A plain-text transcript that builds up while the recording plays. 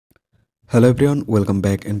Hello everyone, welcome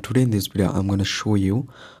back, and today in this video I'm going to show you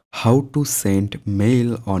how to send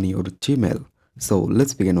mail on your Gmail. So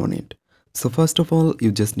let's begin on it. So first of all,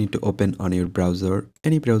 you just need to open on your browser,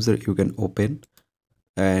 any browser you can open,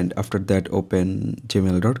 and after that open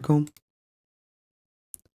gmail.com.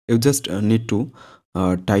 You just need to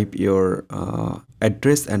type your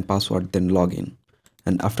address and password, then log in.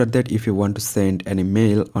 And after that, if you want to send any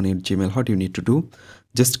mail on your Gmail, what you need to do,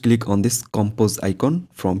 just click on this compose icon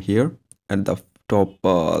from here at the top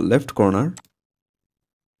left corner,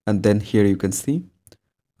 and then here you can see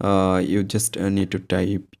you just need to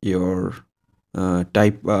type your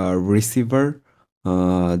receiver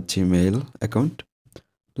Gmail account,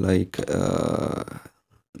 like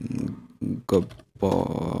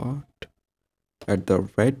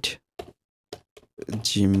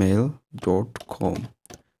gobot@gmail.com.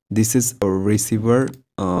 This is a receiver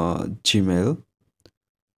Gmail,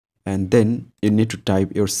 and then you need to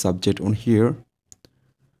type your subject on here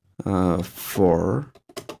for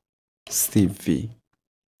CV,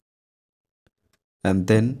 and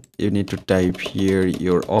then you need to type here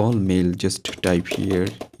your all mail. Just type here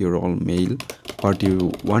your all mail, what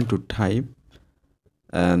you want to type.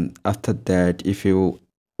 And after that, if you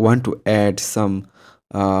want to add some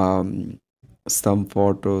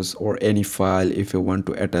photos or any file, if you want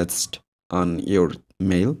to attach on your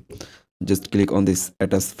mail, just click on this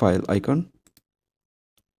attach file icon,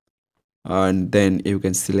 and then you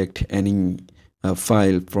can select any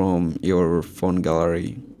file from your phone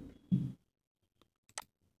gallery,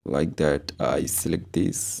 like that. I select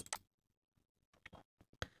this,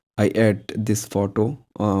 I add this photo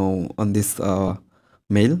on this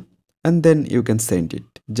mail, and then you can send it.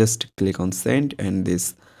 Just click on send, and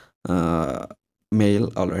this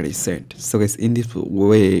mail already sent. So guys, in this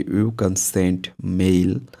way you can send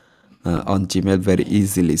mail on Gmail very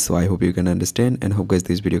easily. So I hope you can understand, and hope guys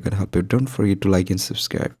this video can help you. Don't forget to like and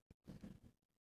subscribe.